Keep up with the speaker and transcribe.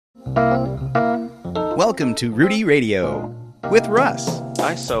Welcome to Rudy Radio with Russ.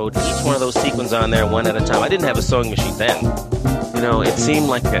 I sewed each one of those sequins on there one at a time. I didn't have a sewing machine then. You know, it seemed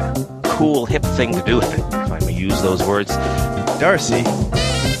like a cool, hip thing to do, if I may use those words. Darcy.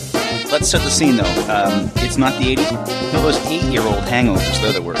 Let's set the scene, though. It's not the 80s. No, those 8-year-old hangovers,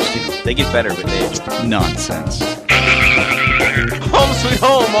 they're the worst. You know, they get better with age. Nonsense. Home sweet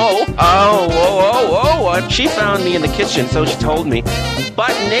home, She found me in the kitchen, so she told me,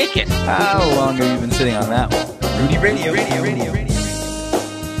 butt naked. How long have you been sitting on that one? Rudy Radio.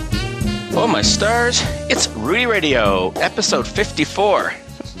 Oh, my stars. It's Rudy Radio, episode 54.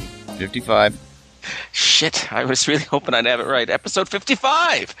 55. Shit, I was really hoping I'd have it right. Episode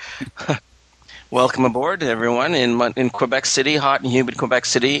 55. Welcome aboard, everyone, in Quebec City, hot and humid Quebec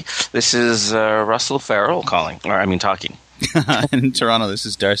City. This is Russell Farrell talking. In Toronto, this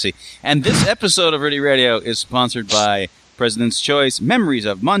is Darcy. And this episode of Rudy Radio is sponsored by President's Choice Memories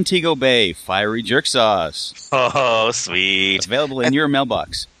of Montego Bay Fiery Jerk Sauce. Oh, sweet. Available in your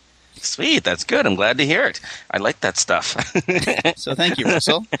mailbox. Sweet, that's good. I'm glad to hear it. I like that stuff. So thank you,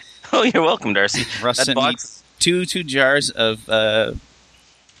 Russell. Oh, you're welcome, Darcy. Russ sent me two jars of I'll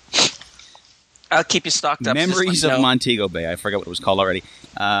keep you stocked up. Memories of Montego Bay. I forgot what it was called already.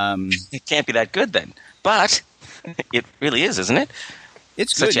 It can't be that good then. But it really is, isn't it?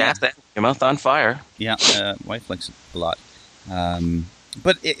 It's such good. Such that your mouth on fire. Yeah, wife likes it a lot.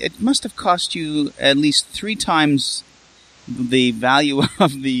 But it must have cost you at least 3 times the value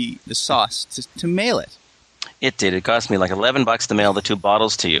of the sauce to mail it. It did. It cost me like $11 to mail the 2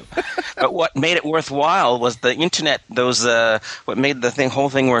 bottles to you. But what made it worthwhile was the internet. What made the whole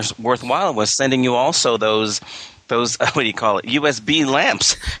thing worthwhile was sending you also those what do you call it? USB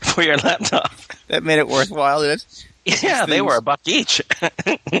lamps for your laptop. That made it worthwhile, did it? Yeah, they were $1 each.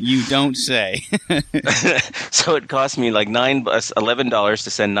 You don't say. So it cost me like $11 to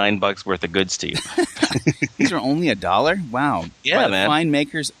send $9 worth of goods to you. These are only $1? Wow. Yeah, man. Fine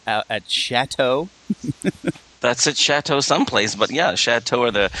makers at Chateau. That's at Chateau someplace, but yeah, Chateau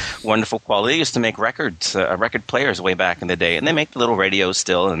are the wonderful quality. They used to make record players way back in the day, and they make the little radios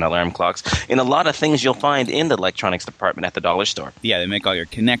still and alarm clocks and a lot of things you'll find in the electronics department at the dollar store. Yeah, they make all your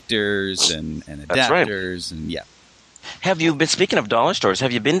connectors and adapters. That's right. And yeah. Have you been, speaking of dollar stores,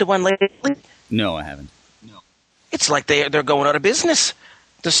 have you been to one lately? No, I haven't. No. It's like they're going out of business.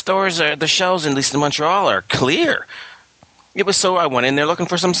 The shelves, at least in Montreal, are clear. It was so I went in there looking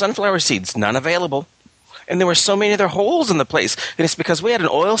for some sunflower seeds, none available. And there were so many other holes in the place, and it's because we had an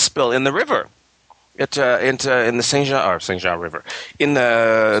oil spill in the river, in the Saint Jean River, in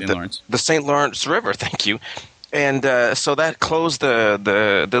the St. Lawrence River. Thank you. And so that closed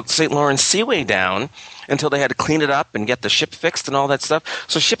the St. Lawrence Seaway down until they had to clean it up and get the ship fixed and all that stuff.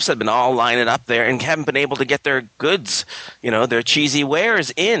 So ships had been all lining up there and haven't been able to get their goods, their cheesy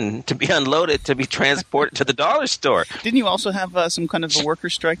wares in to be unloaded to be transported to the dollar store. Didn't you also have some kind of a worker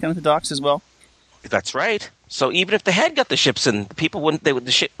strike down at the docks as well? That's right. So even if they had got the ships in, people the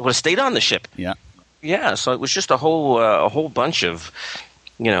ship would have stayed on the ship. Yeah. Yeah. So it was just a whole bunch of,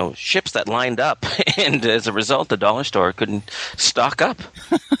 ships that lined up, and as a result, the dollar store couldn't stock up.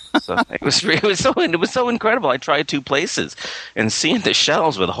 So it was so incredible. I tried 2 places, and seeing the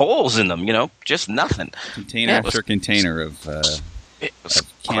shelves with holes in them, just nothing. Container after container of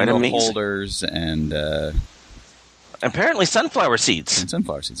candle holders and. Apparently sunflower seeds. And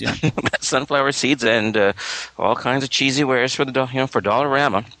sunflower seeds, yeah. Sunflower seeds and all kinds of cheesy wares for for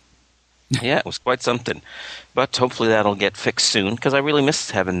Dollarama. Yeah, it was quite something. But hopefully that'll get fixed soon, because I really miss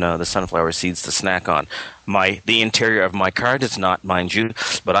having the sunflower seeds to snack on. The interior of my car does not, mind you,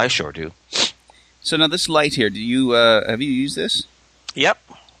 but I sure do. So now this light here, have you used this? Yep.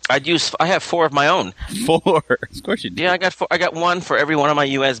 I have 4 of my own. 4? Of course you do. Yeah, I got 4. I got 1 for every one of my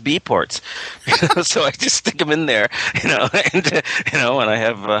USB ports. So I just stick them in there, and I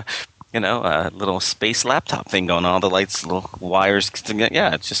have a little space laptop thing going on, all the lights, little wires.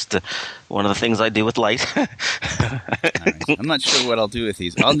 Yeah, it's just one of the things I do with light. Right. I'm not sure what I'll do with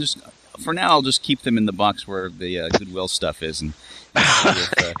these. For now, I'll just keep them in the box where the Goodwill stuff is. And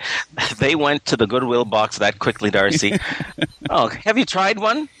they went to the Goodwill box that quickly, Darcy. Oh, have you tried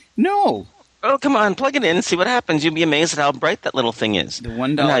one? No. Oh, come on, plug it in and see what happens. You'll be amazed at how bright that little thing is. The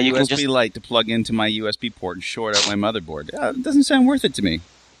 $1 USB light to plug into my USB port and short out my motherboard. It doesn't sound worth it to me.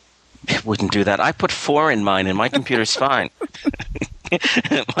 It wouldn't do that. I put 4 in mine, and my computer's fine.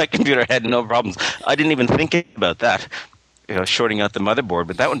 My computer had no problems. I didn't even think about that, shorting out the motherboard,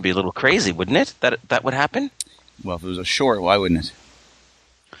 but that would be a little crazy, wouldn't it? That would happen? Well, if it was a short, why wouldn't it?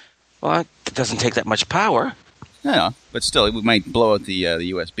 Well, it doesn't take that much power. No, but still, it might blow out the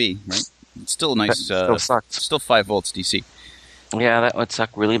USB, right? It's still nice. Still sucks. Still 5 volts DC. Yeah, that would suck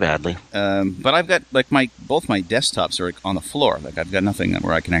really badly. But I've got like both my desktops are on the floor. Like I've got nothing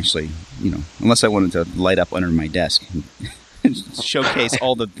where I can actually, unless I wanted to light up under my desk and showcase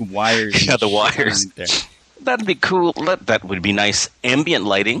all the wires. Yeah, the wires. There. That'd be cool. That would be nice ambient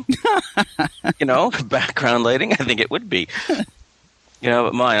lighting. Background lighting. I think it would be.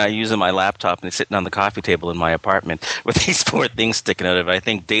 But mine, I use my laptop and it's sitting on the coffee table in my apartment with these four things sticking out of it. I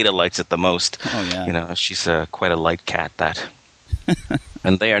think Data likes it the most. Oh, yeah. She's quite a light cat, that.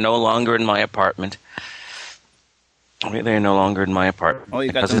 And they are no longer in my apartment. They are no longer in my apartment. Oh,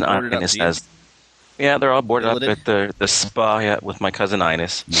 you got them boarded up, yeah, they're all boarded up at the spa with my cousin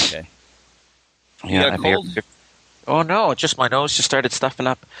Ines. Okay. You got a cold? Oh, no, just my nose just started stuffing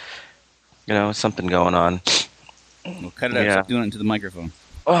up. Something going on. Well, cut it out. Stop doing it into the microphone.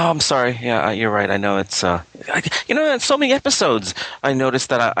 Oh, I'm sorry. Yeah, you're right. I know it's... in so many episodes, I noticed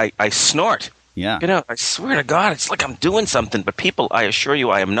that I snort. Yeah. I swear to God, it's like I'm doing something. But people, I assure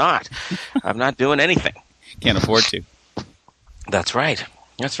you, I am not. I'm not doing anything. Can't afford to. That's right.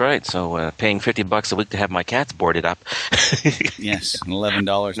 That's right. So paying $50 a week to have my cats boarded up. Yes, and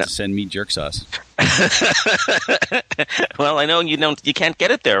 $11 to send me jerk sauce. Well, I know you can't get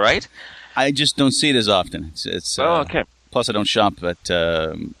it there, right? I just don't see it as often. It's okay. Plus, I don't shop at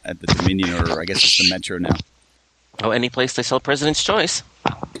the Dominion, or I guess it's the Metro now. Oh, any place they sell President's Choice.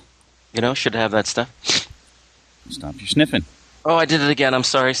 Should have that stuff. Stop your sniffing. Oh, I did it again. I'm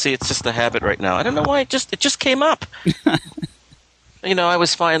sorry. See, it's just a habit right now. I don't know why. It just came up. I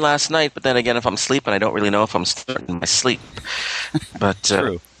was fine last night, but then again, if I'm sleeping, I don't really know if I'm starting my sleep. But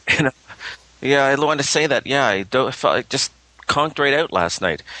True. Yeah, I wanted to say that. Yeah, I just conked right out last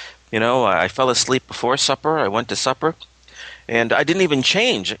night. I fell asleep before supper. I went to supper, and I didn't even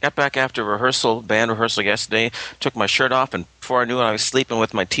change. I got back after band rehearsal yesterday, took my shirt off, and before I knew it, I was sleeping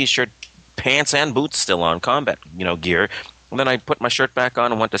with my T-shirt, pants, and boots still on, combat, gear. And then I put my shirt back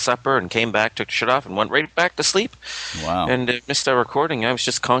on and went to supper and came back, took the shirt off, and went right back to sleep. Wow. And missed our recording. I was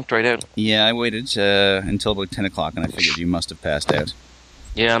just conked right out. Yeah, I waited until about 10 o'clock, and I figured you must have passed out.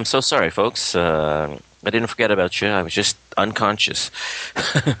 Yeah, I'm so sorry, folks. I didn't forget about you. I was just unconscious.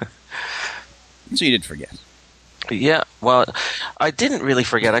 So you did forget. Yeah, well, I didn't really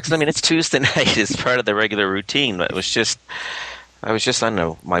forget. Because, it's Tuesday night. It's part of the regular routine. But I was just, I don't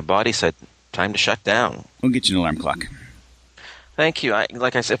know, my body said, time to shut down. We'll get you an alarm clock. Thank you.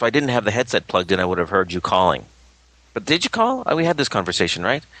 Like I said, if I didn't have the headset plugged in, I would have heard you calling. But did you call? We had this conversation,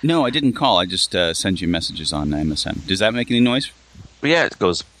 right? No, I didn't call. I just sent you messages on MSN. Does that make any noise? Yeah, it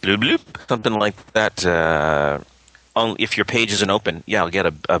goes bloop bloop, something like that. If your page isn't open, I'll get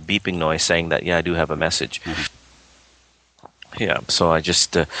a beeping noise saying that, I do have a message. Mm-hmm. Yeah, so I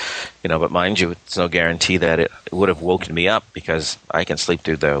just, but mind you, it's no guarantee that it would have woken me up because I can sleep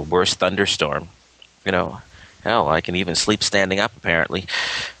through the worst thunderstorm. Hell, I can even sleep standing up, apparently.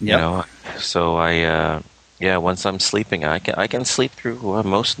 Yep. So once I'm sleeping, I can sleep through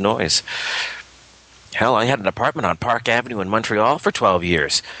most noise. Hell, I had an apartment on Park Avenue in Montreal for 12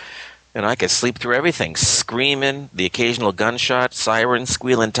 years. And I could sleep through everything. Screaming, the occasional gunshot, sirens,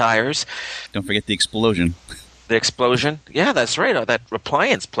 squealing tires. Don't forget the explosion. The explosion? Yeah, that's right. That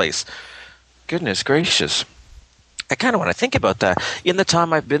appliance place. Goodness gracious. I kind of want to think about that. In the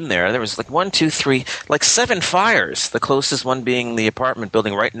time I've been there was 7 fires. The closest one being the apartment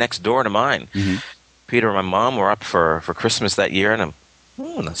building right next door to mine. Mm-hmm. Peter and my mom were up for Christmas that year, and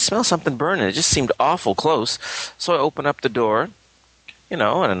I smell something burning. It just seemed awful close. So I opened up the door,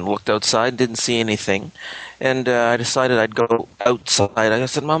 and looked outside, didn't see anything. And I decided I'd go outside. I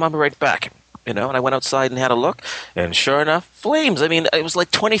said, Mom, I'll be right back. And I went outside and had a look, and sure enough, flames. It was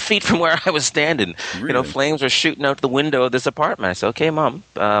 20 feet from where I was standing. Really? Flames were shooting out the window of this apartment. I said, okay, Mom,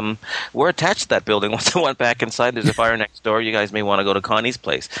 we're attached to that building. Once I went back inside, there's a fire next door. You guys may want to go to Connie's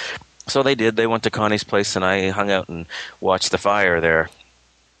place. So they did. They went to Connie's place, and I hung out and watched the fire there,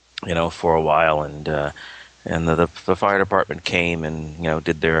 for a while. And the fire department came and,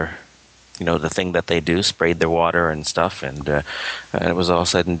 did their... the thing that they do, sprayed their water and stuff, and it was all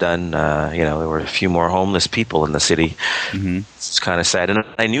said and done. There were a few more homeless people in the city. Mm-hmm. It's kind of sad. And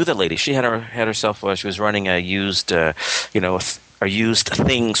I knew the lady. She had herself. She was running a used, a used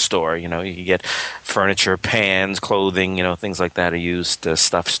thing store. You could get furniture, pans, clothing, things like that. A used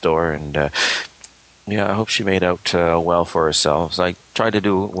stuff store, and I hope she made out well for herself. So I tried to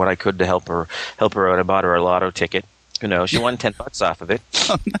do what I could to help her out. I bought her a lotto ticket. She won $10 off of it.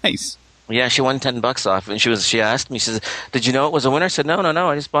 Oh, nice. Yeah, she won $10 off, and she asked me, she says, "Did you know it was a winner?" I said, "No,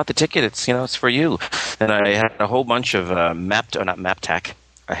 I just bought the ticket. It's it's for you." And I had a whole bunch of not MapTac.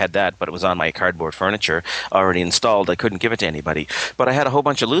 I had that, but it was on my cardboard furniture already installed. I couldn't give it to anybody. But I had a whole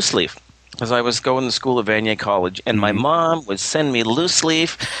bunch of loose leaf. Because I was going to school at Vanier College, and my Mhm. mom would send me loose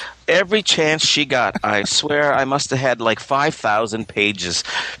leaf every chance she got. I swear I must have had like 5,000 pages,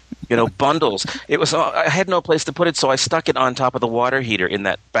 bundles. I had no place to put it, so I stuck it on top of the water heater in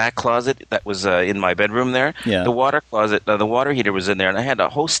that back closet that was in my bedroom there. Yeah. The water closet, the water heater was in there, and I had a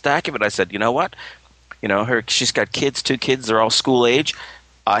whole stack of it. I said, you know what? She's got kids, 2 kids, they're all school age.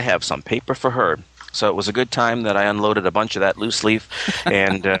 I have some paper for her. So it was a good time that I unloaded a bunch of that loose leaf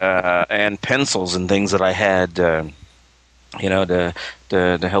and pencils and things that I had, to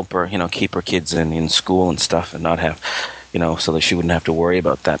help her, keep her kids in school and stuff and not have, so that she wouldn't have to worry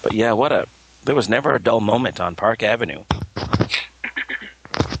about that. But yeah, there was never a dull moment on Park Avenue.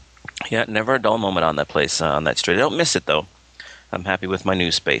 Yeah, never a dull moment on that place, on that street. I don't miss it, though. I'm happy with my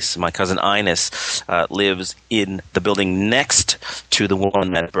new space. My cousin Ines lives in the building next to the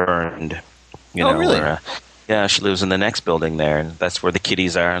one that burned. Really? Yeah, she lives in the next building there. And that's where the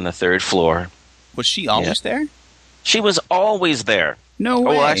kiddies are on the 3rd floor. Was she always there? She was always there. No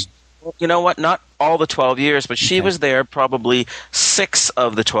way. Well, actually, you know what? Not all the 12 years, but she Okay. was there probably 6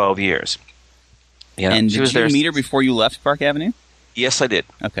 of the 12 years. Yeah, And she did was you there. meet her before you left Park Avenue? Yes, I did.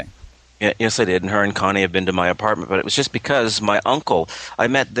 Okay. Yeah, yes, I did. And her and Connie have been to my apartment, but it was just because my uncle, I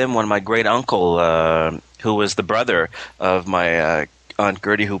met them when my great uncle, who was the brother of my Aunt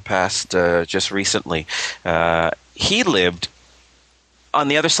Gertie, who passed just recently, he lived on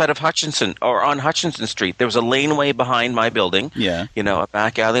the other side of Hutchinson, or on Hutchinson Street. There was a laneway behind my building, Yeah. a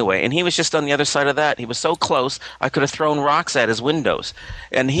back alleyway, and he was just on the other side of that. He was so close, I could have thrown rocks at his windows.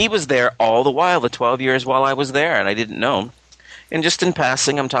 And he was there all the while, the 12 years while I was there, and I didn't know him. And just in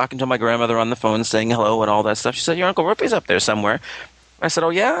passing, I'm talking to my grandmother on the phone saying hello and all that stuff. She said, your Uncle Ruppy's up there somewhere. I said, oh,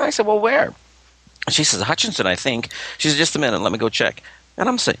 yeah? I said, well, where? She says, Hutchinson, I think. She said, just a minute, let me go check. And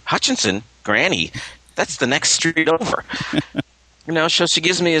I'm saying, Hutchinson? Granny? That's the next street over. So she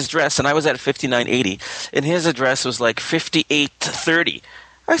gives me his address, and I was at 5980, and his address was like 5830.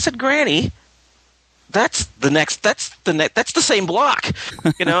 I said, Granny, that's the same block,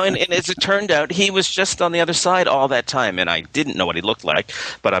 and as it turned out, he was just on the other side all that time, and I didn't know what he looked like,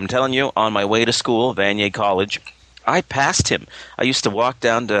 but I'm telling you, on my way to school, Vanier College, I passed him. I used to walk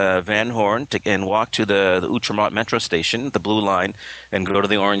down to Van Horn and walk to the Outremont metro station, the blue line, and go to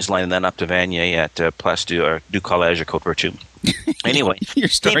the orange line, and then up to Vanier at Place du Collège or Côte Vertu. Anyway, Your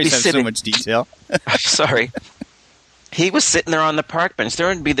stories have so sitting- much detail. Sorry. He was sitting there on the park bench. There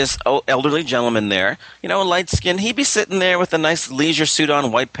would be this elderly gentleman there, light skin. He'd be sitting there with a nice leisure suit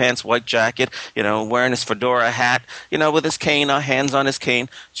on, white pants, white jacket, wearing his fedora hat, with his cane, hands on his cane,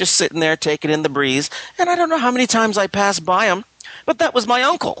 just sitting there taking in the breeze. And I don't know how many times I passed by him, but that was my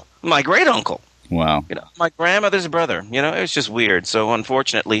uncle, my great uncle. Wow. My grandmother's brother. It was just weird. So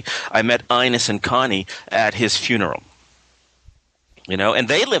unfortunately, I met Ines and Connie at his funeral. And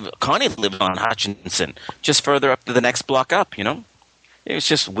Connie lived on Hutchinson, just further up to the next block up, It was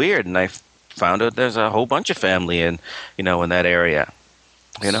just weird, and I found out there's a whole bunch of family in that area.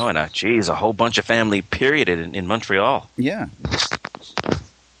 And a whole bunch of family, period, in Montreal. Yeah.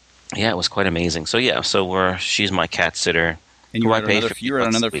 Yeah, it was quite amazing. So, yeah, she's my cat sitter. And you who were I at pay another, 50 you were at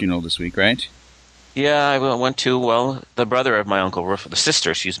bucks a another week. funeral this week, right? Yeah, I went to, the brother of my Uncle Ruffy, the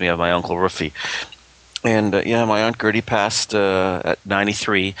sister, of my Uncle Ruffy. And, my Aunt Gertie passed at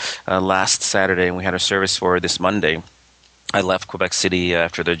 93 last Saturday, and we had a service for her this Monday. I left Quebec City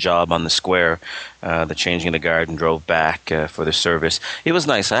after the job on the square, the changing of the guard, and drove back for the service. It was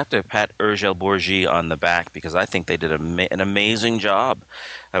nice. I have to pat Urgel Bourgie on the back because I think they did an amazing job.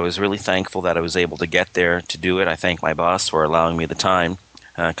 I was really thankful that I was able to get there to do it. I thank my boss for allowing me the time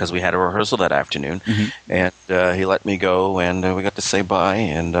because we had a rehearsal that afternoon. Mm-hmm. And he let me go, and we got to say bye.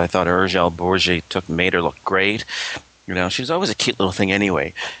 And I thought Urgel Bourgie made her look great. She was always a cute little thing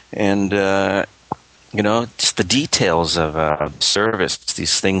anyway. And just the details of service,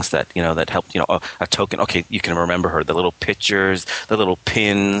 these things that, that helped, a token. Okay, you can remember her, the little pictures, the little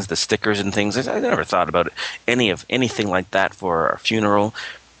pins, the stickers and things. I never thought about anything like that for a funeral.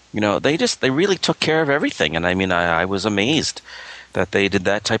 They really took care of everything. And I was amazed that they did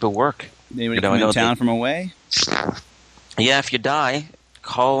that type of work. Anybody come in town from away? Yeah, if you die,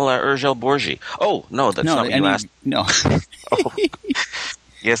 call Urgel Bourgie. Oh, no, that's not what you asked. No. Oh.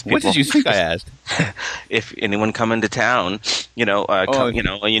 Yes, people. What did you think I asked? If anyone come into town, you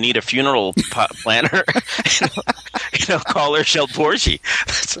need a funeral planner, call Urgel Bourgie.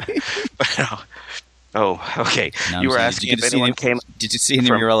 Oh, okay. No, you were asking if anyone came. Did you see any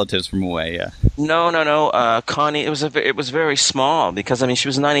of your relatives from away? Yeah. No. Connie, it was very small because she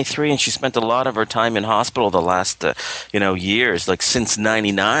was 93 and she spent a lot of her time in hospital the last years, like since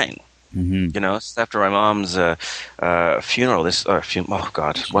 99. Mm-hmm. You know, it's after my mom's funeral. Oh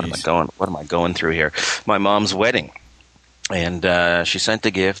God, what am I going through here? My mom's wedding, and she sent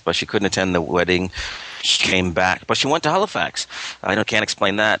a gift, but she couldn't attend the wedding. She came back, but she went to Halifax. Can't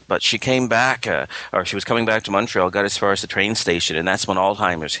explain that, but she came back, or she was coming back to Montreal, got as far as the train station, and that's when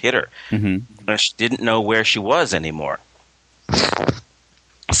Alzheimer's hit her. Mm-hmm. She didn't know where she was anymore,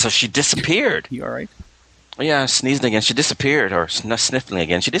 so she disappeared. You all right? Yeah, sneezing again. She disappeared, or sniffling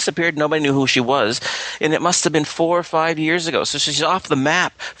again. She disappeared. Nobody knew who she was, and it must have been 4 or 5 years ago. So she's off the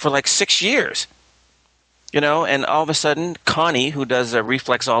map for like 6 years. You know, and all of a sudden, Connie, who does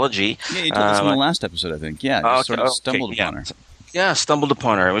reflexology... Yeah, you told us in the last episode, I think. Yeah, just sort of stumbled upon her. Yeah, stumbled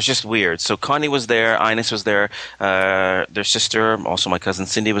upon her. It was just weird. So Connie was there, Ines was there, their sister, also my cousin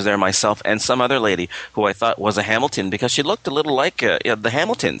Cindy was there, myself, and some other lady who I thought was a Hamilton because she looked a little like the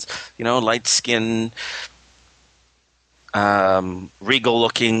Hamiltons. You know, light skin, regal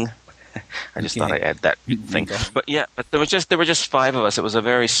looking. I just thought I'd add that thing. But yeah, but there were just 5 of us. It was a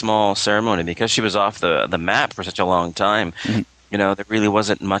very small ceremony because she was off the map for such a long time. Mm-hmm. You know, there really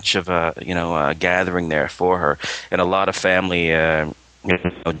wasn't much of a gathering there for her, and a lot of family.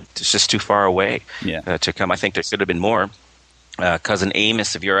 It's just too far away to come. I think there should have been more. Cousin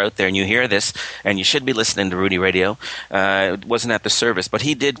Amos, if you're out there and you hear this, and you should be listening to Rudy Radio, wasn't at the service, but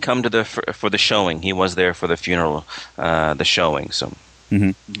he did come to for the showing. He was there for the funeral, the showing. So.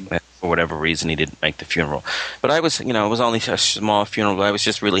 Mm-hmm. For whatever reason, he didn't make the funeral. But I was, it was only a small funeral. But I was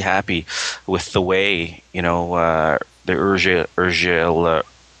just really happy with the way, the Urgel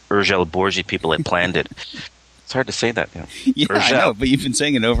Borgi people had planned it. It's hard to say that. Yeah, Urgel. I know, but you've been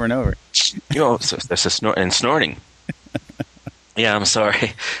saying it over and over. That's and snorting. Yeah, I'm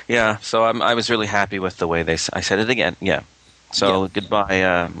sorry. Yeah, so I was really happy with the way I said it again. Yeah. So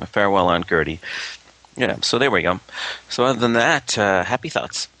goodbye, farewell, Aunt Gertie. Yeah, so there we go. So other than that, happy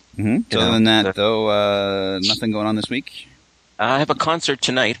thoughts. Mm-hmm. So other than that, though, nothing going on this week? I have a concert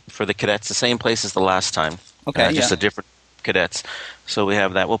tonight for the cadets, the same place as the last time. Okay, just a different cadets. So we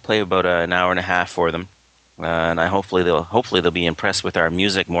have that. We'll play about an hour and a half for them, and hopefully they'll be impressed with our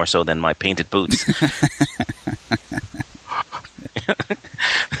music more so than my painted boots.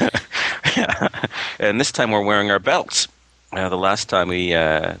 And this time we're wearing our belts. The last time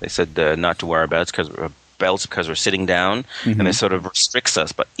they said not to wear our belts because we're sitting down, and it sort of restricts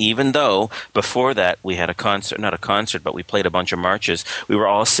us. But even though before that we had not a concert, but we played a bunch of marches, we were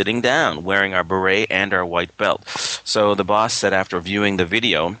all sitting down wearing our beret and our white belt. So the boss said after viewing the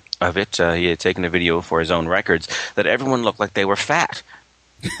video of it, he had taken a video for his own records, that everyone looked like they were fat.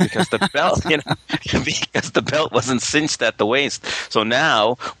 Because the belt, because the belt wasn't cinched at the waist. So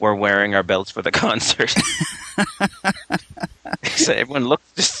now we're wearing our belts for the concert. So everyone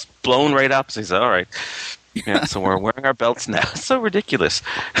looked just blown right up. So he said, all right. Yeah, so we're wearing our belts now. It's so ridiculous.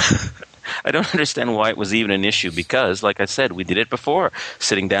 I don't understand why it was even an issue because, like I said, we did it before,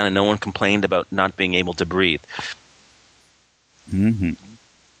 sitting down, and no one complained about not being able to breathe. Mm-hmm.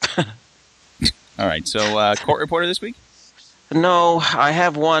 All right, so court reporter this week? No, I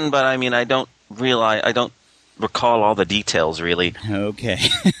have one, but I mean, I don't recall all the details, really. Okay.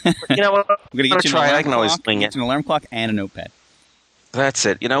 You know what? We're going to get you I can always wing it. An alarm clock and a notepad. That's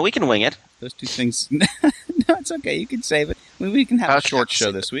it. We can wing it. Those two things. No, it's okay. You can save it. We can have a short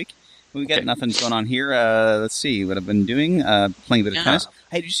show this week. We got nothing going on here. Let's see what I've been doing. Playing a bit of tennis.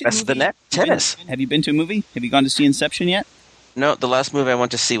 Hey, did you see That's the net. Tennis. Have you been to a movie? Have you gone to see Inception yet? No, the last movie I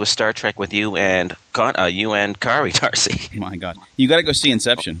went to see was Star Trek with you and Kari Darcy. Oh my God, you got to go see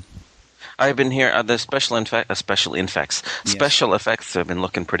Inception. I've been here. The special effects have been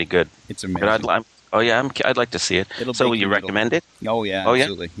looking pretty good. It's amazing. But I'd like to see it. So will you recommend it? Oh yeah,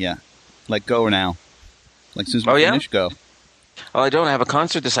 absolutely. Yeah, like go now. Like as soon as we finish, go. Oh, I don't have a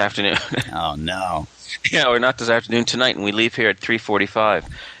concert this afternoon. Oh no. Yeah, or not this afternoon, tonight, and we leave here at 3:45.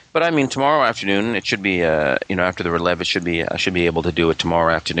 But I mean, tomorrow afternoon, it should be, after the Relev, I should be able to do it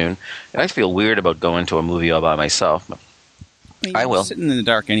tomorrow afternoon. I feel weird about going to a movie all by myself. But I will. Sitting in the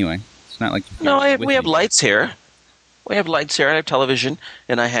dark anyway. It's not like we have lights here. We have lights here. I have television,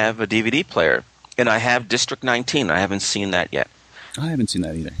 and I have a DVD player, and I have District 19. I haven't seen that yet. I haven't seen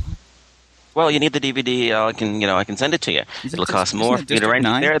that either. Well, you need the DVD. I can send it to you. It'll cost more for me to rent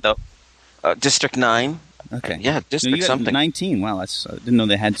it there, though. District 9. Okay. Yeah, District something. 19. Wow, I didn't know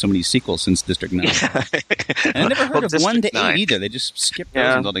they had so many sequels since District 9. And I never heard of District 1 to 8 9. either. They just skipped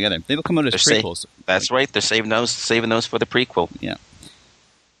those altogether. They will come out as prequels. That's right. They're saving those for the prequel. Yeah.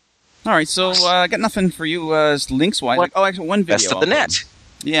 All right, so I got nothing for you links-wise. Actually, one video. Best of the net.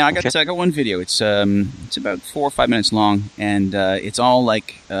 Yeah, I got one video. It's about 4 or 5 minutes long, and it's all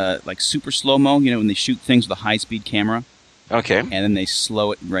like super slow-mo, when they shoot things with a high-speed camera. Okay. and then they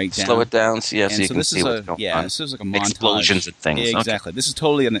slow it right down. Slow it down, so, yeah, so And you so can this see is what's going on. this is like a montage. Explosions and things. Yeah, exactly. This is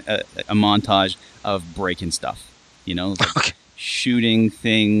totally a montage of breaking stuff. You know, like Okay. shooting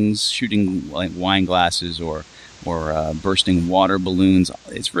things, shooting like wine glasses or bursting water balloons.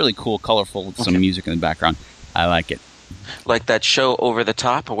 It's really cool, colorful, with some music in the background. I like it. Like that show Over the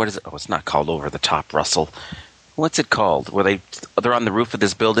Top, or what is it? Oh, it's not called Over the Top, Russell. What's it called? Where they're on the roof of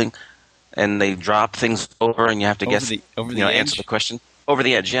this building and they drop things over, and you have to Over guess, the edge? answer the question. Over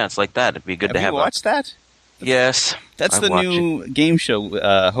the Edge, yeah, it's like that. It'd be good to have. You watched that? Yes, That's I've the watched new game show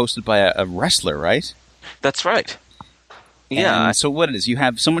hosted by a wrestler, right? That's right. Yeah. And so what it is, you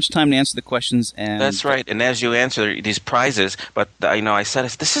have so much time to answer the questions, and That's right. And as you answer these prizes, but I said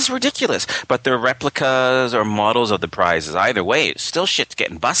this is ridiculous, but they're replicas or models of the prizes. Either way, it's still shit's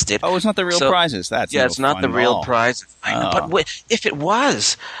getting busted. Oh, it's not the real prizes. That's yeah, no it's not fun the at real all. prizes. I know, Oh. but if it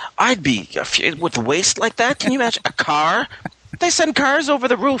was, I'd be with waste like that. Can you imagine a car? They send cars over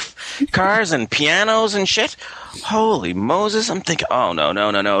the roof, cars and pianos and shit. Holy Moses! I'm thinking, oh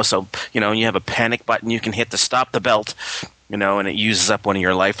no. So you have a panic button you can hit to stop the belt. And it uses up one of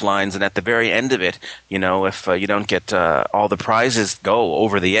your lifelines. And at the very end of it, if you don't get all the prizes go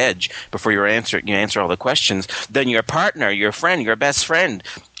over the edge before you answer all the questions, then your partner, your friend, your best friend,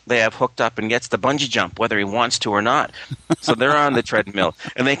 they have hooked up and gets the bungee jump, whether he wants to or not. So they're on the treadmill.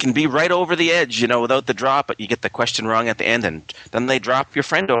 And they can be right over the edge, without the drop, but you get the question wrong at the end, and then they drop your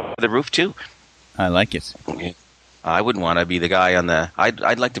friend over the roof too. I like it. I wouldn't want to be the guy on the.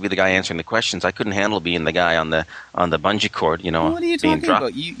 I'd like to be the guy answering the questions. I couldn't handle being the guy on the bungee cord. What are you being talking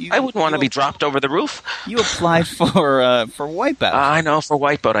dropped. about? I wouldn't want to be dropped over the roof. You applied for Wipeout. I know, for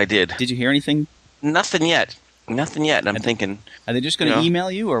Wipeout I did. Did you hear anything? Nothing yet. And I'm thinking. Are they just going to email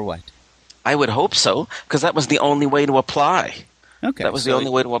you or what? I would hope so, because that was the only way to apply. Okay, That was the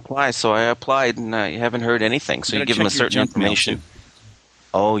only way to apply. So I applied, and you haven't heard anything. So you give them a certain information.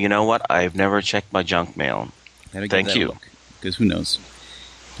 Oh, you know what? I've never checked my junk mail. Thank you. Because who knows?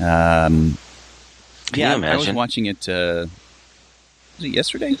 Can you I was imagine? watching it. Was it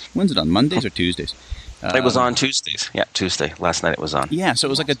yesterday? When's it on? Mondays or Tuesdays? It was on Tuesdays. Yeah, Tuesday. Last night it was on. Yeah, so it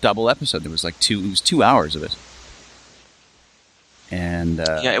was like a double episode. There was like 2 hours of it. And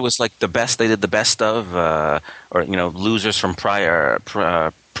yeah, it was like the best. They did the best of, or losers from prior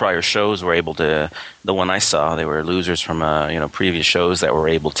shows were able to. The one I saw, they were losers from previous shows that were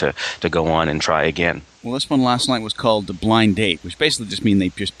able to go on and try again. Well, this one last night was called The Blind Date, which basically just means they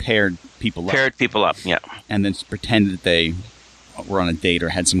just paired people up. Yeah. And then pretended that they were on a date or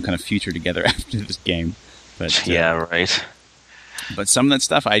had some kind of future together after this game. But yeah, right. But some of that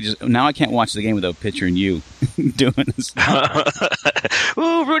stuff, I can't watch the game without picturing you doing this.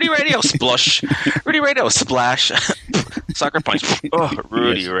 Ooh, Rudy Radio, splush. Rudy Radio, splash. Sucker punch. Oh,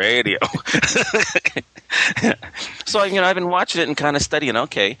 Rudy Radio. So, I've been watching it and kind of studying.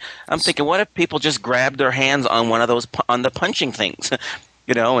 Okay, I'm thinking, what if people just grabbed their hands on one of those, on the punching things?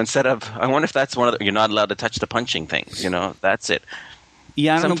 Instead of, I wonder if that's one of the, you're not allowed to touch the punching things. That's it.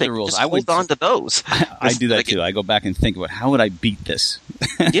 Yeah, I don't know the rules. I would hold on to those. I do that too. I go back and think about how would I beat this.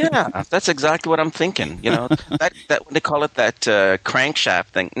 Yeah, that's exactly what I'm thinking. That they call it that crankshaft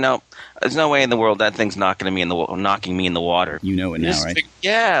thing. No, there's no way in the world that thing's knocking me in the water. You know it now, right?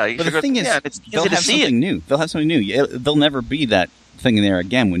 Yeah. But the thing is, they'll have something new. They'll have something new. They'll never be that thing in there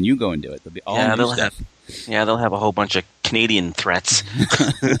again when you go and do it. They'll be all new stuff. They'll have a whole bunch of Canadian threats.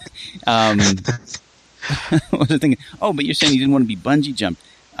 What was I thinking? Oh, but you're saying you didn't want to be bungee jumping.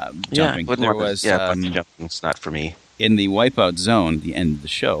 Bungee jumping's not for me. In the Wipeout Zone, the end of the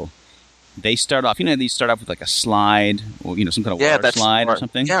show, they start off. They start off with like a slide, or some kind of water slide or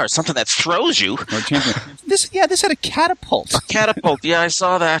something. Yeah, or something that throws you. Or a trampoline. This had a catapult. Catapult. Yeah, I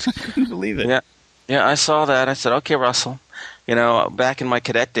saw that. I couldn't believe it. Yeah, I saw that. I said, okay, Russell. Back in my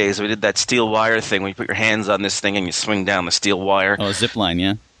cadet days, we did that steel wire thing where you put your hands on this thing and you swing down the steel wire. Oh, a zip line,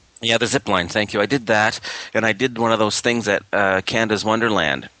 yeah. Yeah, the zip line. Thank you. I did that, and I did one of those things at Canada's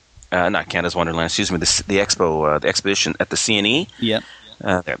Wonderland. Not Canada's Wonderland. Excuse me. The expo, the exhibition at the CNE. Yep.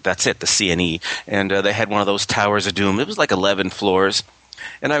 That's it. The CNE, and they had one of those Towers of Doom. It was like 11 floors,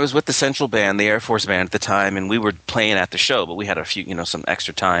 and I was with the Central Band, the Air Force Band at the time, and we were playing at the show. But we had a few, some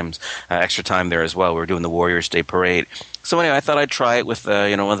extra time there as well. We were doing the Warriors Day Parade. So anyway, I thought I'd try it with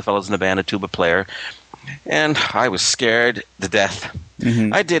one of the fellows in the band, a tuba player. And I was scared to death.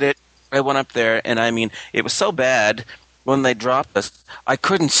 Mm-hmm. I did it. I went up there, and it was so bad when they dropped us, I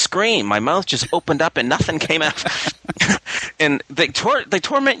couldn't scream. My mouth just opened up, and nothing came out. And they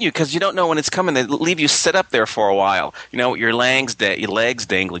torment you because you don't know when it's coming. They leave you sit up there for a while, your legs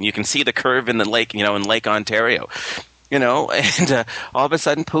dangling. You can see the curve in the lake, in Lake Ontario. And all of a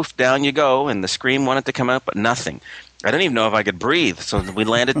sudden, poof, down you go, and the scream wanted to come out, but nothing. I didn't even know if I could breathe. So we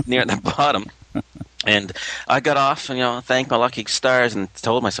landed near the bottom. And I got off and, thanked my lucky stars and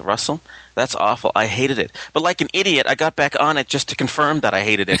told myself, Russell, that's awful. I hated it. But like an idiot, I got back on it just to confirm that I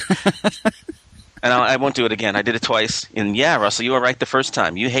hated it. And I won't do it again. I did it twice. And yeah, Russell, you were right the first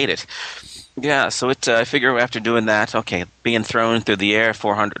time. You hate it. Yeah, so I figure after doing that, okay, being thrown through the air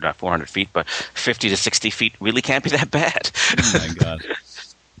not 400 feet, but 50 to 60 feet really can't be that bad. Oh, my God.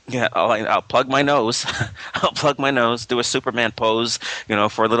 Yeah, I'll plug my nose. I'll plug my nose, do a Superman pose,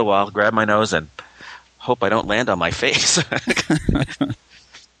 for a little while, grab my nose, and hope I don't land on my face.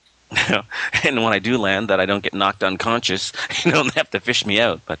 And when I do land, that I don't get knocked unconscious. You don't have to fish me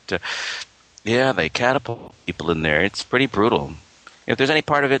out. But, yeah, they catapult people in there. It's pretty brutal. If there's any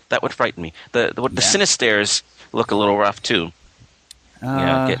part of it, that would frighten me. The Sinistairs look a little rough, too.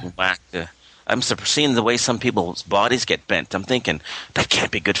 Getting whacked. I'm seeing the way some people's bodies get bent. I'm thinking, that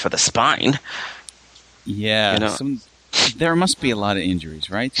can't be good for the spine. Yeah. There must be a lot of injuries,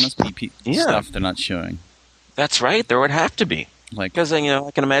 right? There must be stuff they're not showing. That's right. There would have to be. Because, I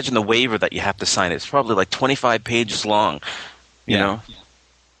can imagine the waiver that you have to sign. It's probably like 25 pages long, you know?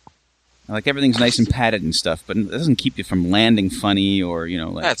 Like everything's nice and padded and stuff, but it doesn't keep you from landing funny or,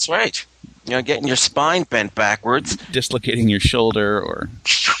 That's right. Getting your spine bent backwards. Dislocating your shoulder or...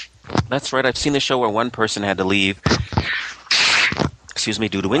 That's right. I've seen the show where one person had to leave, due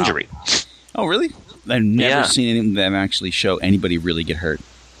to injury. Oh, really? I've never seen them actually show anybody really get hurt.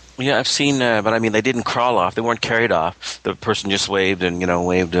 Yeah, I've seen, but I mean, they didn't crawl off. They weren't carried off. The person just waved and,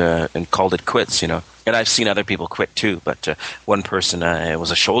 and called it quits, And I've seen other people quit too, but one person, it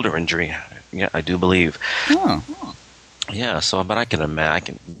was a shoulder injury. Yeah, I do believe. Oh. Yeah, but I can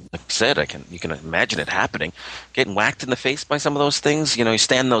imagine, like I said, you can imagine it happening. Getting whacked in the face by some of those things. You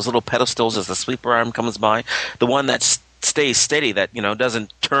stand on those little pedestals as the sweeper arm comes by. The one that stays steady, that,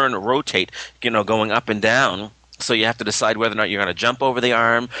 doesn't turn or rotate, going up and down. So you have to decide whether or not you're going to jump over the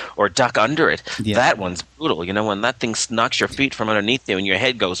arm or duck under it. Yeah. That one's brutal. When that thing knocks your feet from underneath you and your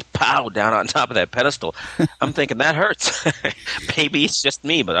head goes pow down on top of that pedestal, I'm thinking that hurts. Maybe it's just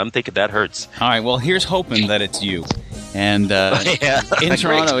me, but I'm thinking that hurts. All right, well, here's hoping that it's you. And in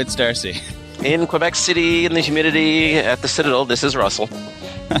Toronto, it's Darcy. In Quebec City, in the humidity at the Citadel, this is Russell.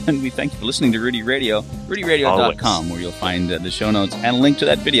 And we thank you for listening to Rudy Radio, rudyradio.com, where you'll find the show notes and a link to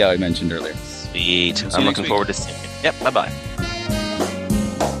that video I mentioned earlier. Sweet. I'm looking forward to seeing it. Yep, bye-bye.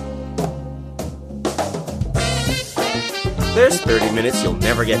 There's 30 minutes you'll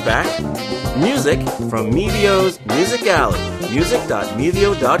never get back. Music from Mevio's Music Alley,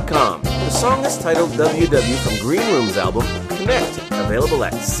 music.mevio.com. The song is titled WW from Green Room's album, Connect, available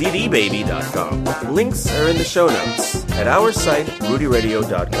at cdbaby.com. Links are in the show notes at our site,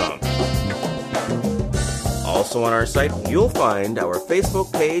 rudyradio.com. Also on our site, you'll find our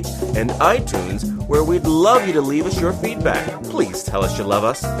Facebook page and iTunes, where we'd love you to leave us your feedback. Please tell us you love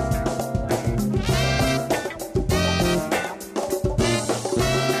us.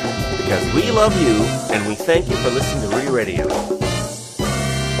 Because we love you, and we thank you for listening to Rudy Radio.